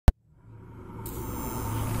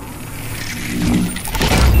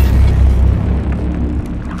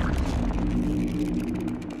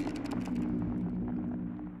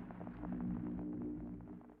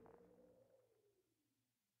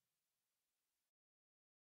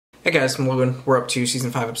Hey guys, I'm Logan. We're up to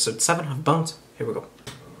Season 5, Episode 7 of Bones. Here we go.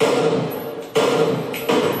 That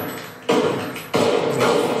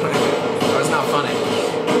was not funny.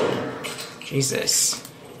 Jesus.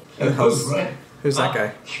 Who's that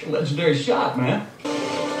guy? Legendary shot, man.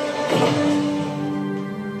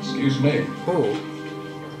 Excuse me. Ooh.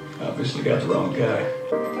 Obviously got the wrong guy.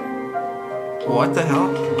 What the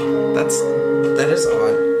hell? That is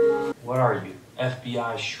odd. What are you?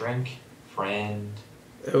 FBI shrink? Friend?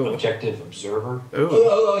 Ooh. Objective observer? Ooh.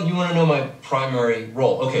 Oh, you want to know my primary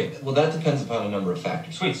role? Okay, well that depends upon a number of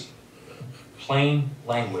factors. Sweets. Plain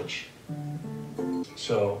language.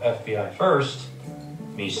 So, FBI first,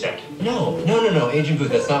 me second. No, Agent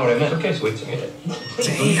Booth, that's not what I meant. Okay, Sweets, I get it.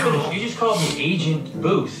 Damn. You just called me Agent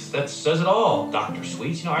Booth. That says it all, Dr.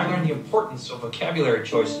 Sweets. You know, I learned the importance of vocabulary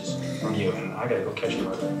choices from you, and I gotta go catch a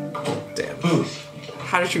murder. Damn. Booth.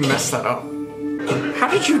 How did you mess that up? How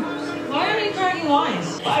did you... Why are you cracking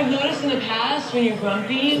wise? I've noticed in the past when you're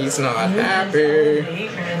grumpy... He's not happy.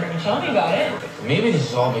 Tell me about it. Maybe this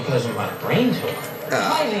is all because of my brain tumor.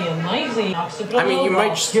 Highly unlikely. Occipital I mean, you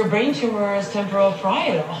might just... Your brain tumor is temporal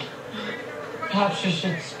parietal. Perhaps you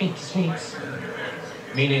should speak to Sweets.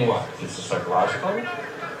 Meaning what? Is this psychological?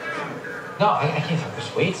 No, I can't talk to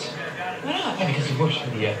Sweets. Why not? Yeah, because he works for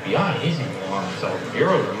the FBI. He's in the army, so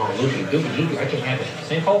bureau room all loopy-doopy. I can't have it.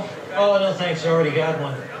 St. Paul? Oh, no thanks, I already got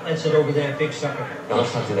one. That's it over there, big sucker. No,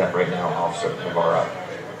 let's not do that right now, Officer Navarro.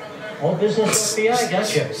 All business FBI,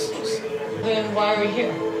 gotcha. Then why are we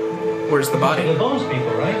here? Where's the body? The Bones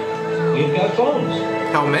people, right? We've got phones.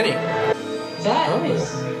 How many? That is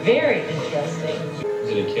very interesting. Is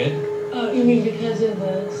it a kid? Oh, you mean because of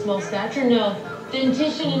the small stature? No.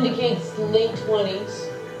 Dentition indicates late 20s.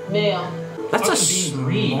 Male. That's a being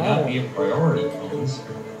greedy, not be a priority, Bones.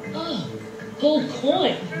 Oh, gold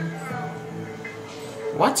coin.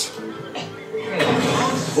 What?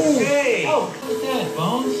 Hey! Oh, look at that,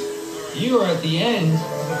 Bones. You are at the end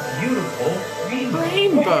of a beautiful rainbow. Where I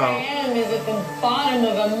Rainbow. am is at the bottom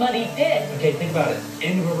of a muddy pit. Okay, think about it.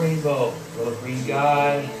 End of a rainbow. Little green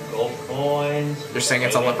guy, gold coins. You're saying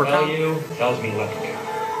it's a What does it leprechaun? tell you? Tells me leprechaun.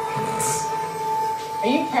 Are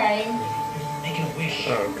you praying? Making a wish.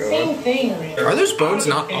 Oh, God. Same thing. Are those bones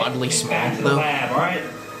not oddly Back small, to the though? lab, alright?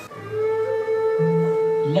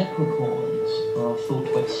 Leprechauns are thought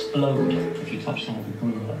to explode if you touch them with a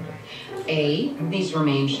broom handle. A, these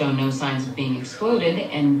remains show no signs of being exploded,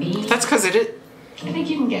 and B, That's because it is... I think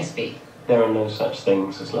you can guess B. There are no such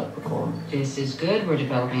things as leprechauns. This is good, we're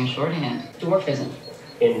developing a shorthand. Dwarf isn't.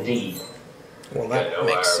 Indeed. Well, that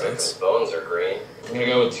makes sense. Bones are green. I'm gonna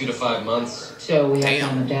go with 2 to 5 months. So we have Damn.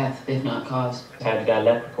 time of death, if not cause. How did our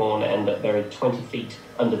leprechaun end up buried 20 feet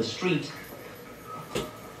under the street,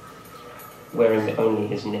 wearing only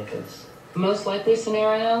his knickers? Most likely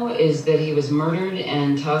scenario is that he was murdered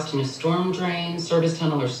and tossed in a storm drain, service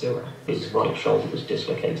tunnel, or sewer. His right shoulder was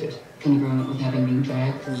dislocated. Congruent with having been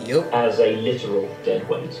dragged. Yup. As a literal dead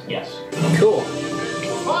weight, yes. Cool.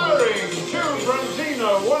 Firing! 2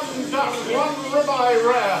 Brantino, 1 duck, 1 ribeye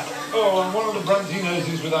rare. Oh, and one of the Brantinos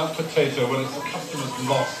is without potato when it's the customer's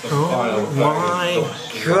lost the vile My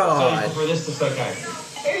God. For this to suck out.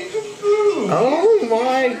 Agent Booth! Oh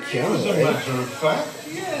my As a matter of fact,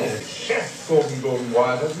 yes. Chef Gordon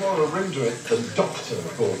Wyatt has more of a ring to it than Dr.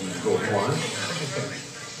 Gordon Wyatt.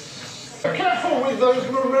 Careful with those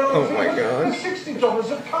morels. Oh my God. They're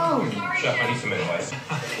 $60 a pound. Chef, I need some advice.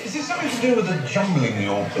 Is this something to do with the jumbling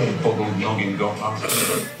your boggled noggin got last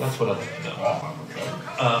year? That's what I'd like to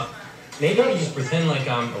know. Maybe I can just pretend like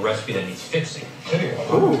I'm a recipe that needs fixing.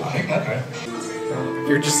 Ooh. I think okay.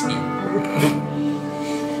 You're just...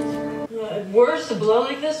 At worst, a blow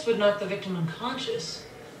like this would knock the victim unconscious.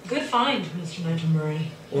 Good find, Mr. Nigel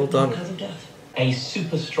Murray. Well done. Because of death. A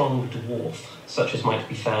super strong dwarf, such as might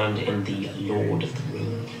be found in the Lord of the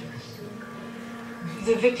Rings.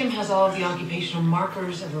 The victim has all of the occupational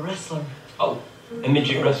markers of a wrestler. Oh, a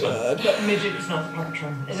midget wrestler. But midget is not the proper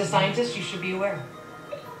term. As a scientist, you should be aware.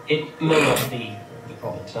 It may not be the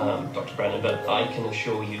proper term, Dr. Brennan, but I can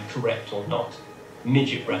assure you, correct or not,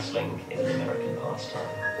 midget wrestling is an American pastime.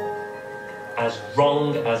 As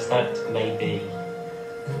wrong as that may be.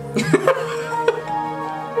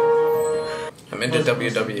 I'm into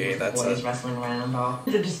WWE, that's Boys it. wrestling around all.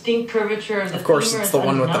 The distinct curvature of the Of course, femur it's is the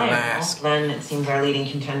one with the undeniable. mask. Then it seems our leading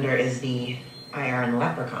contender is the Iron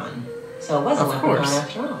Leprechaun. So it was a Of leprechaun course.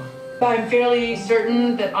 after all. But I'm fairly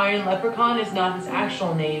certain that Iron Leprechaun is not his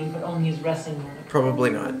actual name, but only his wrestling moniker. Probably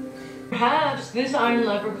not. Perhaps this Iron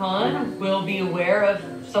Leprechaun will be aware of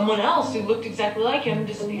someone else who looked exactly like him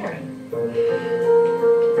disappearing.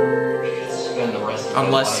 spend the rest of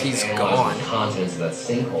Unless their life he's analyzing gone. the contents of that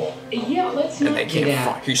sinkhole. Yeah, let's And not they do can't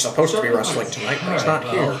that. fuck. He's supposed to be wrestling tonight, but he's not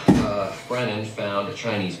here. Brennan found a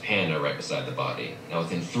Chinese panda right beside the body. Now,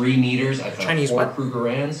 within 3 meters, I found Chinese 4 what?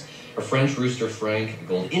 Krugerrands, a French rooster frank, a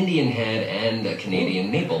gold Indian head, and a Canadian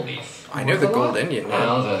maple leaf. I knew the gold Indian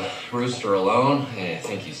now. Now, the rooster alone,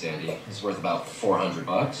 thank you, Sandy, is worth about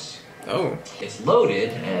 $400. Oh. It's loaded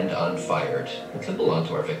and unfired. It could belong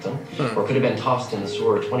to our victim, or could have been tossed in the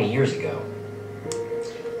sewer 20 years ago.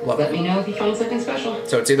 Love Let it. me know if you find something special.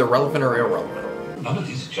 So it's either relevant or irrelevant. None of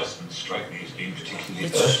these adjustments strike me as being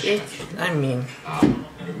particularly I mean,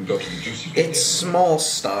 You can go to the juicy bit it's small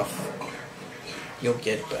stuff. You'll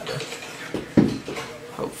get better.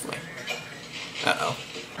 Hopefully. Uh-oh.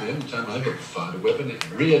 The only time I've ever fired a weapon,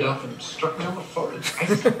 it reared up and struck me on the forehead.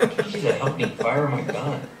 I need you to help me fire my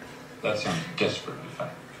gun. That sounds desperately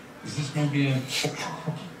fat. Is this maybe a...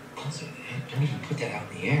 Also, don't even put that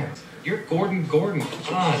out in the air. You're Gordon. Come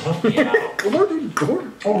on, help me out. Gordon.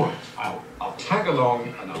 All right, I'll tag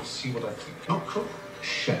along and I'll see what I think. Not cook,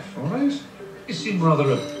 chef, all right? You seem rather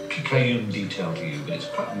a picayune detail to you, but it's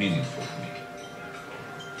quite meaningful to me.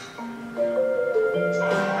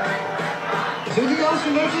 Is there anything else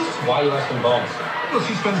you noticed? Why are you asking Bones? Well,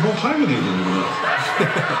 she spends more time with you than anyone else.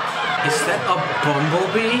 Is that a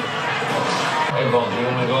bumblebee? Hey, Bones, you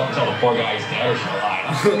want me to go up and tell the poor guy he's dead or shall I?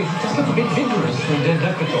 He does look a bit vigorous and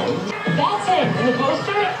decapitated. That's him in the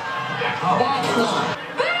poster? That's not.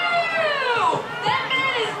 Boo! That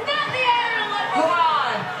man is not the Iron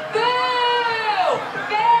Leprechaun! Boo!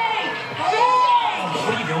 Fake! Fake!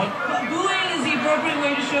 What are you doing? Booing is the appropriate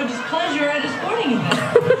way to show displeasure at a sporting event.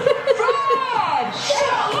 Fraud!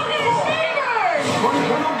 Look at his fingers! One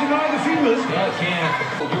cannot deny the femurs. Yeah, I can't.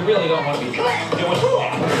 You really don't want to be doing that.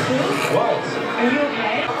 What? Are you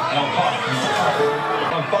okay? I'm fine.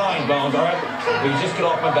 I'm fine, Bones, all right? Will you just get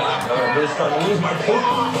off my back? I'm really starting to lose my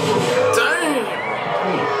patience.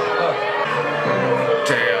 Damn!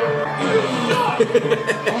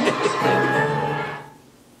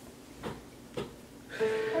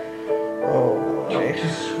 Oh, Dr.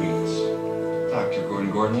 Sweets. Dr.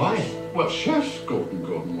 Gordon Wyatt. Well, Chef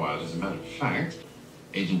Gordon Wild, as a matter of fact.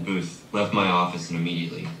 Agent Booth left my office and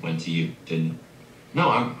immediately went to you, didn't he? No,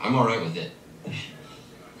 I'm all right with it.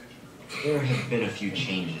 There have been a few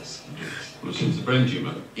changes. Well, since the brain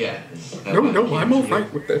tumor. Yeah. No, I'm all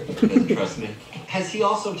right with it. Doesn't trust me. Has he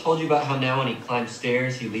also told you about how now when he climbs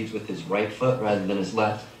stairs, he leads with his right foot rather than his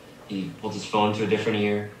left? He holds his phone to a different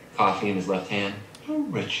ear, coffee in his left hand? How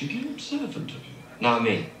wretchedly observant of you. Not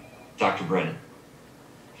me, Dr. Brennan.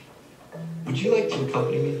 Would you like to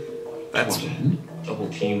accompany me? That's Double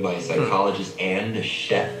teamed by a psychologist and a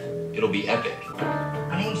chef. It'll be epic.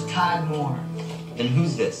 My name's Todd Moore. And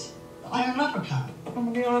who's this? The Iron Leprechaun. How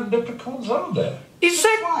many Iron Leprechauns are there? Is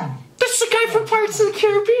that? One. That's the guy from Pirates of the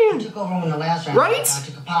Caribbean. Took over when the last round. Right? I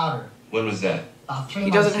took a powder. When was that? About 3 He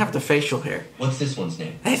months doesn't have the facial hair. What's this one's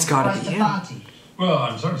name? It's gotta be him. Stefanti. Well,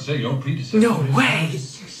 I'm sorry to say your predecessor. No way.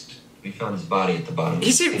 Deceased. We found his body at the bottom of the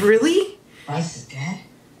Is it sink. really? Bryce is dead?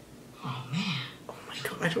 Oh, man.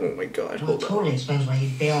 Oh my god, Well, it hold on. totally explains why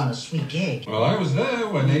he'd bail on a sweet gig. Well, I was there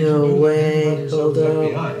when they No way, hold left up.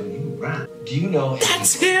 behind and you ran. Do you know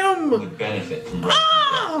That's anyone who him! would benefit from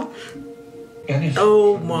Ah! Benefit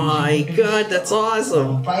Oh from my losing god, that's Well,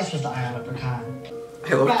 awesome. Bryce was the Iron Leprechaun.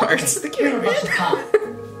 I love Pirates of the Caribbean.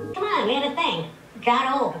 Come on, we had a thing.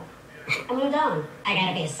 Got old. I moved on. I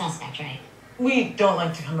gotta be a suspect, right? We don't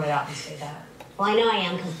like to come right out and say that. Well, I know I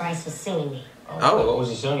am because Bryce was suing me. Oh. What was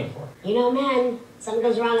he suing you for? You know, man, something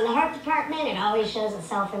goes wrong in the heart department, it always shows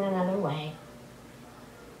itself in another way.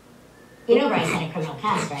 You know Bryce had a criminal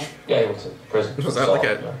past, right? Yeah, he went to prison. Was that like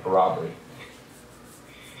a robbery?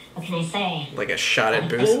 What can I say? Like a shot at I'm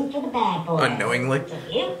Booth? in for the bad boy. Unknowingly? Do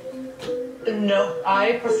you? No,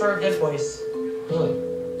 I prefer good boys. Really?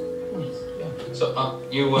 Yeah. So,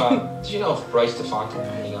 did you know if Bryce DeFonte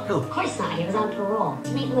had any Of course not. He was on parole.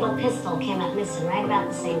 Sweet little pistol came up missing right about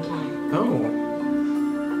the same time.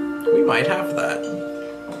 Oh. We might have that.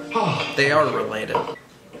 They are related.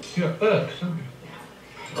 You're irked, aren't you?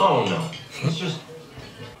 Oh no. It's just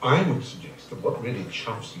I would suggest that what really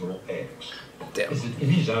chumps your eggs Damn. is that in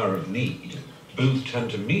his hour of need, Booth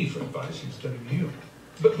turned to me for advice instead of you.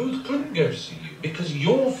 But Booth couldn't go to see you because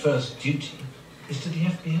your first duty is to the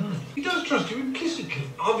FBI. He does trust you implicitly.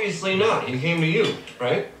 obviously not. He came to you,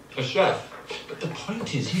 right? A chef. But the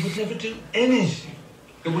point is, he would never do anything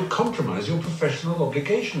that would compromise your professional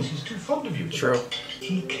obligations. He's too fond of you. True.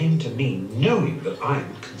 He came to me knowing that I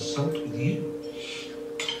would consult with you.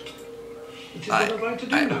 It is what I'd like to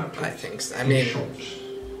do now. I think so. I In mean, short,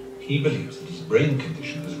 He believes that his brain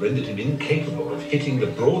condition has rendered him incapable of hitting the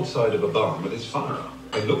broadside of a barn with his firearm.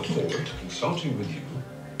 I look forward to consulting with you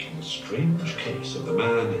on the strange case of the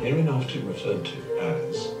man hereinafter referred to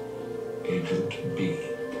as Agent B.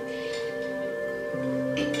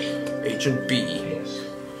 Agent B. Yes.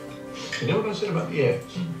 You know what I said about the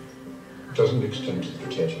eggs? It doesn't extend to the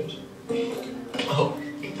potatoes. Oh.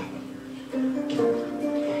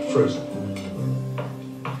 Frozen.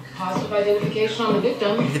 Positive identification on the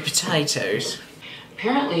victim. The potatoes.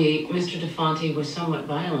 Apparently, Mr. DeFonte was somewhat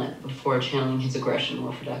violent before channeling his aggression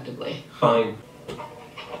more productively. Fine.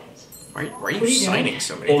 Why are you What are you signing doing?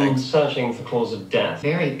 so many In things? searching for cause of death.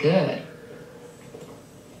 Very good.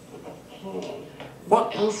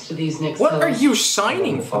 What else do these next What are fellows- you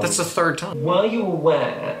signing for? That's the third time. Were you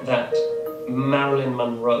aware that Marilyn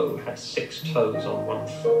Monroe had 6 toes on 1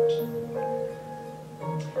 foot?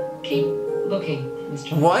 Keep looking,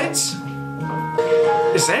 Mr. What?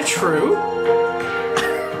 Is that true?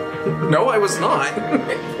 No, I was not.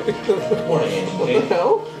 Morning, Angel.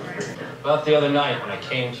 No? About the other night when I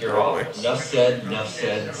came to your office. Enough said,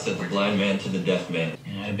 said the blind man to the deaf man.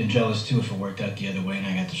 Yeah, I'd have been jealous too if it worked out the other way and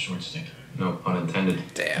I got the short stick. No pun intended.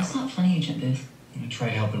 Damn. That's not funny, Agent Booth. I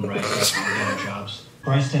tried helping Bryce get better jobs.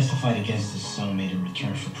 Bryce testified against his cellmate in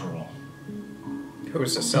return for parole.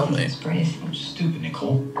 Who's the cellmate? It's brave. I'm stupid,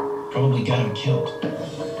 Nicole. Probably got him killed.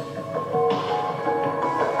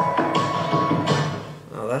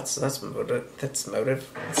 Oh, that's motive. That's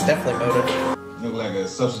motive. It's definitely motive. Look like a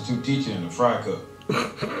substitute teacher in a fry cook.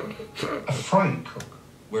 A fry cook?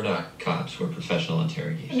 We're not cops, we're professional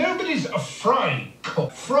interrogators. Nobody's a fry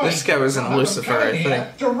cook. Fry This guy was in cook. Lucifer, I I'm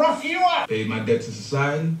think. to rough you up. Paid my debt to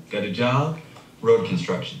society, got a job. Road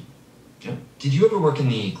construction. Yep. Did you ever work in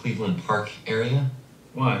the Cleveland Park area?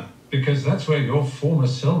 Why? Because that's where your former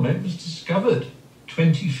cellmate was discovered.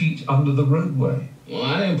 20 feet under the roadway. Well,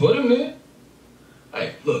 I didn't put him there.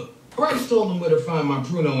 Hey, look, Bryce told him where to find my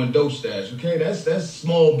Pruno and dope stash, okay? That's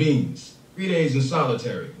small beans. 3 days in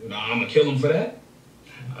solitary. You know, I'm gonna kill him for that?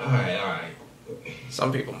 All right.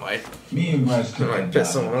 Some people might. Me and Bryce took Might that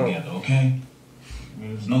piss job someone off. together, okay?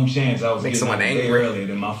 There's no chance I was Make getting someone out a day angry. earlier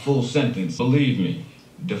than my full sentence. Believe me,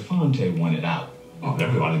 DeFonte wanted out. Oh,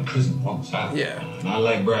 everyone in prison wants out. Yeah. Not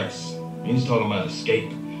like Bryce. He's talking about escape.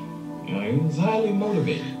 You know, he was highly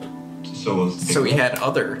motivated. So he had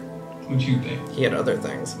other. What you think? He had other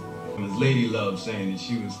things. His lady loved saying that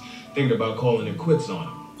she was thinking about calling it quits on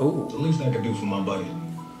him. Ooh. It's the least I could do for my buddy.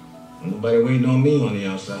 Ain't nobody waiting on me on the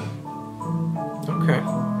outside. Okay.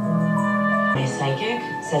 My psychic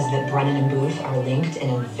says that Brennan and Booth are linked in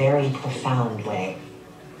a very profound way.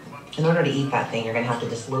 In order to eat that thing, you're gonna have to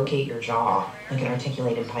dislocate your jaw like an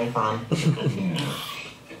articulated python.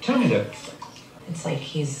 Tell me that. It's like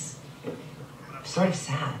he's sort of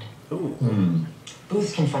sad. Ooh.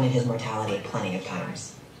 Booth's confronted his mortality plenty of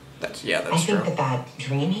times. That's I true. think that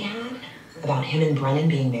dream he had about him and Brennan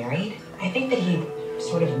being married, I think that he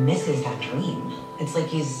sort of misses that dream. It's like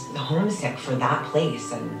he's homesick for that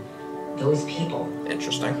place and those people.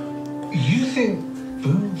 Interesting. You think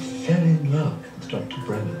Booth fell in love with Dr.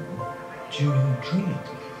 Brennan during a dream?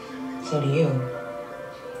 So do you.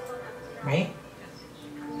 Right?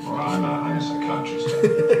 Well, I'm a psychiatrist.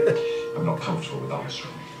 I'm not comfortable with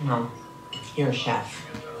answering. No. You're a chef.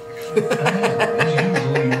 As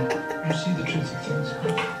usual, you see the truth of things.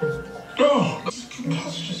 Oh, that's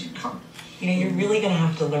preposterous. You can't. You know, you're really gonna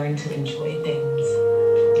have to learn to enjoy things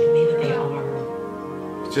the way that they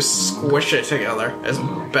are. Just squish it together as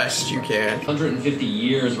best you can. 150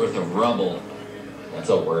 years worth of rubble. That's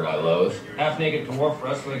a word I loathe. Half-naked dwarf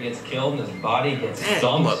wrestler gets killed and his body gets That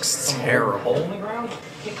dumped looks somewhere terrible. in a hole in the ground.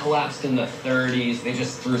 It collapsed in the 30s. They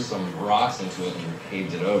just threw some rocks into it and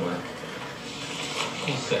paved it over.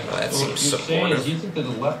 That seems What you're saying supportive. is you think that the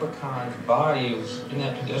leprechaun's body was in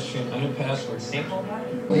that pedestrian underpass when St. Paul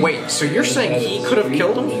died? Wait, so you're saying he could have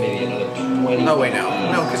killed him? Maybe another 20. Oh wait,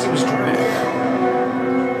 no, because he was dragged.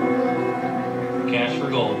 Cash for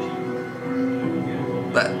gold.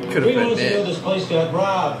 That could We have been wanted to know it. this place got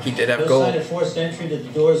robbed. He did have No gold. sign of forced entry to the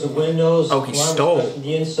doors and windows. Oh, he Alarm was stole. pressed from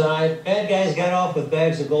the inside. Bad guys got off with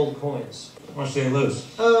bags of gold coins. How much did they lose?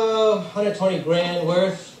 120 grand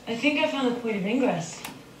worth. I think I found the point of ingress.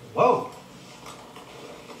 Whoa.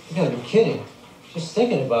 You gotta be kidding. Just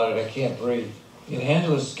thinking about it, I can't breathe. The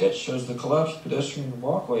Angela's sketch shows the collapsed pedestrian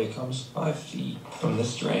walkway comes 5 feet from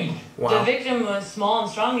this drain. The Wow. victim was small and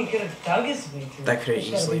strong. He could have dug his way through. That could have It's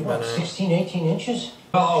gotta easily be, been what, it. 16, 18 inches?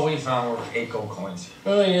 All we found were 8 gold coins.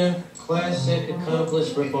 Oh yeah, classic accomplice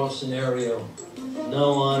ripoff scenario.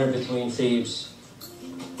 No honor between thieves.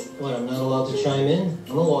 What, I'm not allowed to chime in?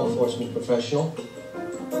 I'm a law enforcement professional.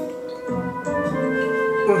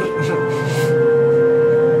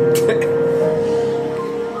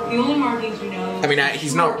 The only markings we know. I mean,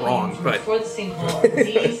 he's not wrong, but Before the sinkhole,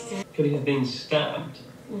 these three. Could he have been stabbed?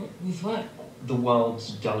 With what? The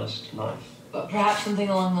world's dullest knife. But perhaps something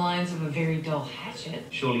along the lines of a very dull hatchet.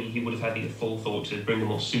 Surely he would have had the forethought to bring a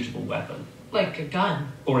more suitable weapon. Like a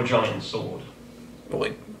gun. Or a giant sword.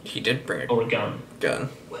 well, he did bring Or a gun. gun.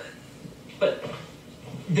 But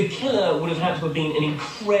the killer would have had to have been an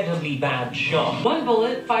incredibly bad shot. One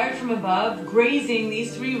bullet fired from above, grazing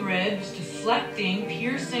these three ribs, deflecting,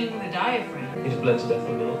 piercing the diaphragm. He'd have bled to death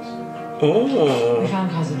in minutes. Oh. We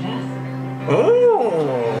found cause of death.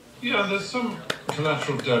 Oh. Yeah, there's some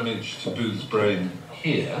collateral damage to Booth's brain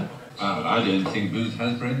here. I don't think Booth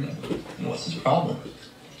has brain damage. What's his problem?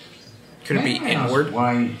 Could it be May I ask inward?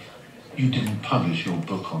 why you didn't publish your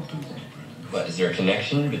book on Booth? But is there a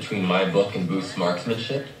connection between my book and Booth's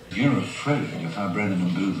marksmanship? You're afraid of how Brennan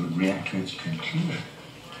and Booth would react to its conclusion.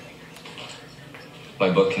 My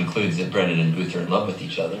book concludes that Brennan and Booth are in love with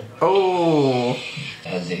each other. Oh.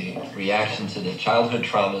 As a reaction to the childhood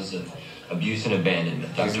traumas of abuse and abandonment,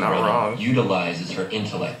 He's Dr. not Brennan wrong. utilizes her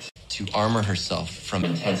intellect to armor herself from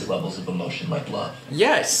intense levels of emotion like love.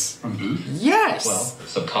 Yes. From Booth? Yes. Well,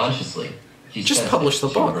 subconsciously, he's Just sensitive publish the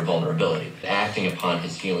to book. her vulnerability. Acting upon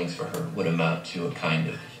his feelings for her would amount to a kind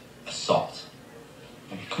of assault.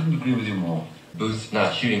 I couldn't agree with you more. Booth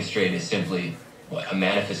not shooting straight is simply, what, a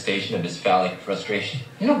manifestation of his phallic frustration?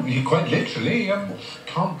 Yeah, he quite literally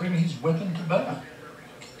can't bring his weapon to bear.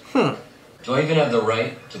 Do I even have the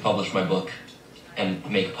right to publish my book and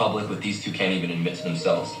make public what these two can't even admit to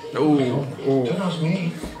themselves? Ooh. Don't ask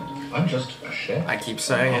me. I'm just a chef. I keep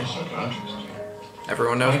saying it. Psychiatrist.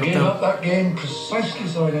 Everyone knows I what gave them. up that game precisely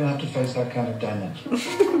so I don't have to face that kind of damage.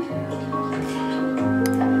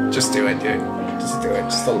 Just do it, dude. Just do it.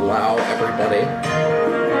 Just allow everybody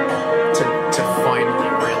to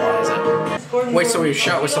finally realize it. Wait, so we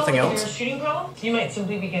shot with something else? Shooting problem? You might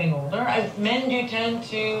simply be getting older. Men do tend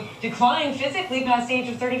to decline physically past the age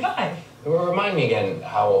of 35. Remind me again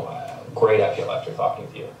how great I feel after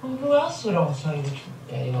talking to you. Well, who else would always tell you the truth?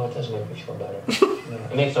 Yeah, you know, it does make me feel better.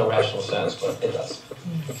 It makes no rational sense, but it does.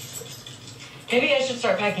 Maybe I should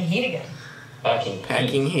start packing heat again.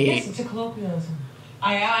 Packing Yes, heat. it's a colloquialism.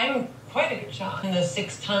 I'm quite a good shot. And the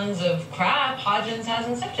 6 tons of crap Hodgins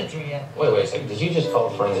hasn't sifted through yet. Wait a second. Did you just call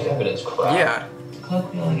forensic evidence crap? Yeah.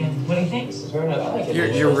 Colloquial again. What do you think? Fair enough. I like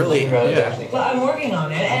it. You're really, yeah. Well, I'm working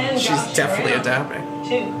on it, and She's Josh definitely around, adapting.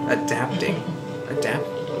 too. Adapting.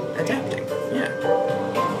 Adapting. Yeah.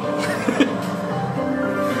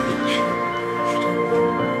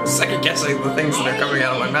 Second guessing the things that are coming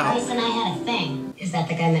out of my mouth. Bryce and I had a thing. Is that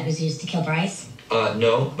the gun that was used to kill Bryce?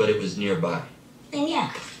 No, but it was nearby. Then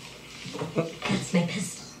yeah. That's my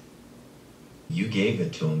pistol. You gave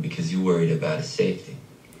it to him because you worried about his safety.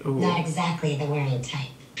 Not exactly the wearing type.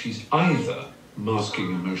 She's either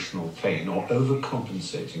masking emotional pain or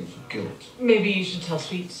overcompensating for guilt. Maybe you should tell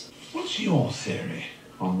Sweets. What's your theory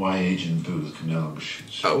on why Agent Booth can no longer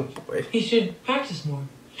shoot? Oh boy. He should practice more.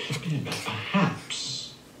 Yeah, but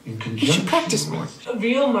perhaps in You conjunction should practice more. A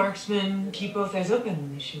real marksman keep both eyes open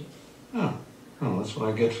when they shoot. Oh, that's what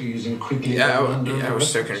I get for using quickly. Yeah, I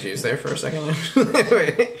was so confused there for a second.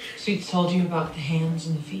 Wait. Sweets told you about the hands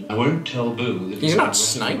and the feet. I won't tell Boo that He's not got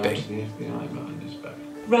sniping. arrested by the FBI behind his back.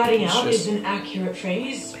 Ratting It's out just- is an accurate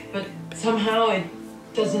phrase, but somehow it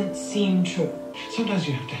doesn't seem true. Sometimes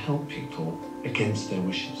you have to help people against their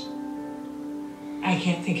wishes. I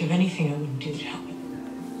can't think of anything I wouldn't do to help it.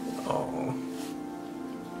 Oh.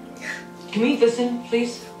 Can we listen,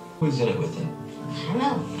 please? Who's in it with him? I don't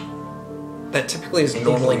know. That typically is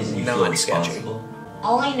normally not sketchy.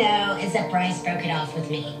 All I know is that Bryce broke it off with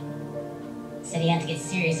me. Said he had to get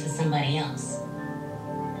serious with somebody else.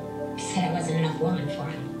 Said I wasn't enough woman for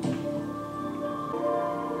him.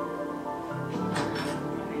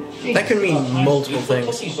 That could mean multiple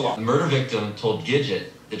things. The murder victim told Gidget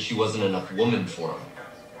that she wasn't enough woman for him.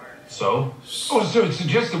 So? Oh, so it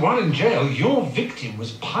suggests that while in jail, your victim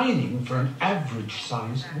was pining for an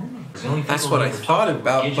average-sized woman. That's what I thought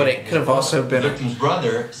about, but it could have also The been victim's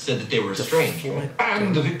brother said that they were estranged.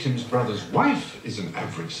 And the victim's brother's wife is an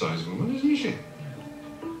average-sized woman, isn't she?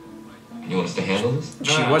 You want us to handle this?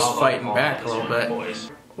 She was fighting back a little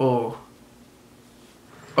bit. Oh.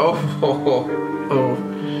 Oh.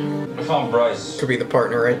 I found Bryce. Could be the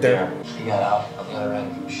partner right there. He got out on the other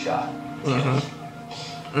end, shot.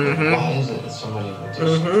 Why is it that somebody would do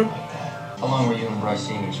something like that? How long were you and Bryce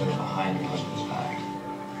seeing each other behind your husband's back?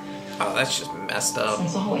 Oh, that's just messed up.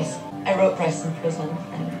 Since always. I wrote Bryce in prison,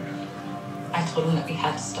 and I told him that we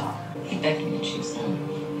had to stop. He begged me to choose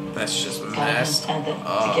him. That's just Dad messed said that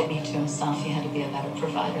up. to get me to himself, he had to be a better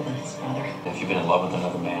provider than his brother. If you've been in love with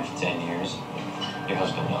another man for 10 years, your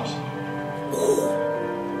husband knows.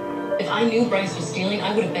 If I knew Bryce was stealing,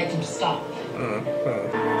 I would have begged him to stop.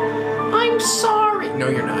 I'm sorry. No,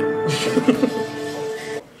 you're not.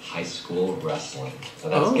 High school wrestling. So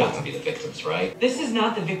that's got to be the victims, right? This is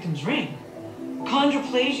not the victim's ring.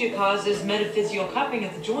 Chondroplasia causes metaphyseal cupping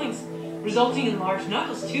at the joints, resulting in large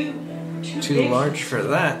knuckles. Too Too large for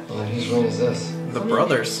that. Well, whose ring is this? The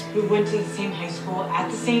brothers. Who went to the same high school at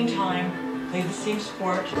the same time, played the same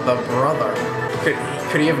sport. The brother.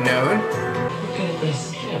 Could he have known? We're good at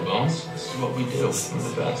this. Yeah, Bones. This is what we do. We're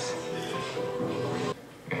the best.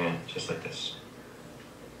 Yeah, just like this.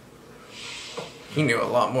 He knew a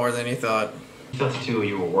lot more than he thought. You thought the two of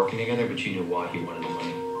you were working together, but you knew why he wanted the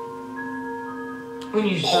money. When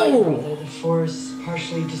you shot your brother, the force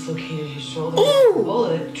partially dislocated his shoulder. The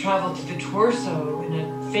bullet traveled to the torso in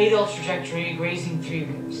a fatal trajectory, grazing 3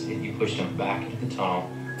 ribs. You pushed him back into the tunnel,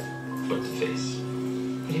 flipped the face.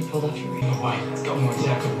 But he pulled off your ring. Why? Let's go more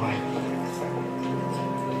exactly why.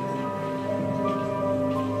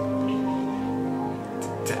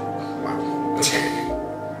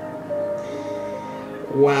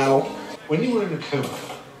 Wow. When you were in a coma,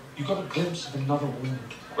 you got a glimpse of another woman.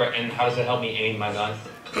 Right, and how does that help me aim my gun?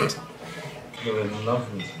 You're in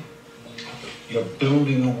love with her. You're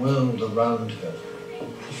building a world around her.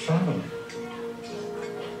 A family.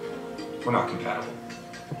 We're not compatible.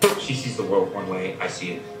 She sees the world one way, I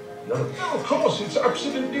see it the other way. No, of course, it's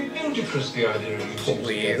absolutely ludicrous, the idea of you two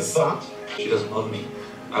together, but She doesn't love me.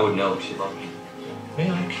 I would know if she loved me. may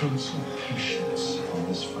I counsel patience on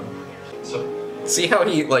this front? So, See how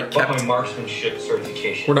he like but kept. my marksmanship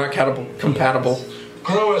certification. We're not compatible.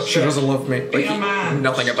 Grow a She doesn't love me. Be Like, a man.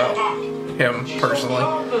 nothing about him personally.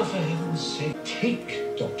 Oh, for heaven's sake,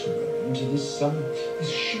 take Dr. Rowan to this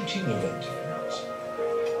shooting event of yours.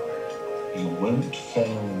 You won't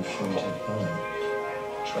fail in front of her.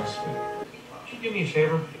 Trust me. Could you do me a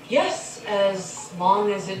favor? Yes, as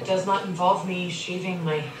long as it does not involve me shaving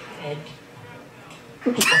my head.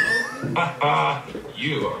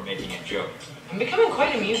 You are making a joke. I'm becoming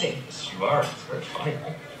quite amusing. Yes, you are. It's very funny.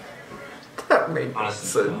 That made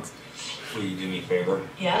Honestly, sense. will you do me a favor?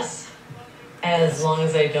 Yes, as long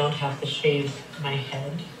as I don't have to shave my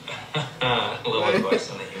head. A little advice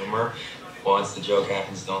on the humor. Once the joke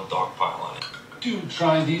happens, don't dogpile on it. Do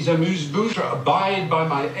try these amuse-bouches. Abide by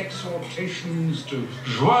my exhortations to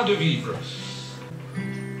joie de vivre.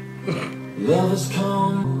 Lovers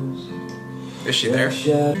come. Is she there?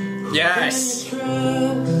 Yes!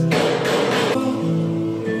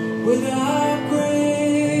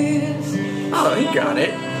 Oh, he got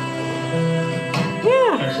it.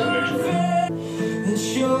 Yeah. And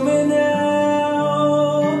show me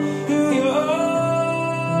now who you are.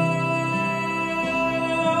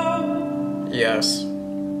 Yes.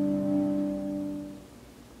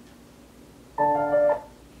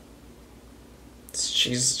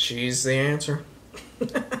 She's the answer.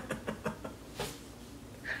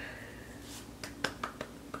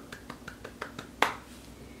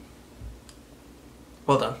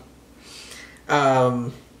 Well done.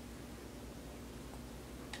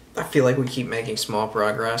 I feel like we keep making small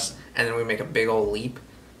progress, and then we make a big old leap,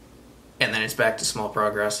 and then it's back to small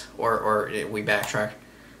progress, or we backtrack.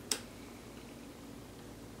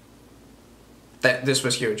 This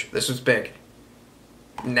was huge. This was big.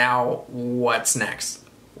 Now, what's next?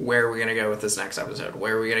 Where are we gonna go with this next episode?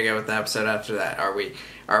 Where are we gonna go with the episode after that? Are we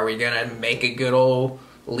gonna make a good old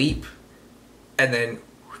leap, and then,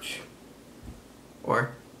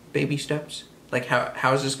 or baby steps? Like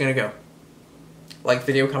how is this gonna go? Like the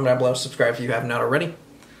video, comment down below, subscribe if you have not already.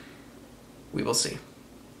 We will see.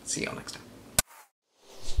 See y'all next time.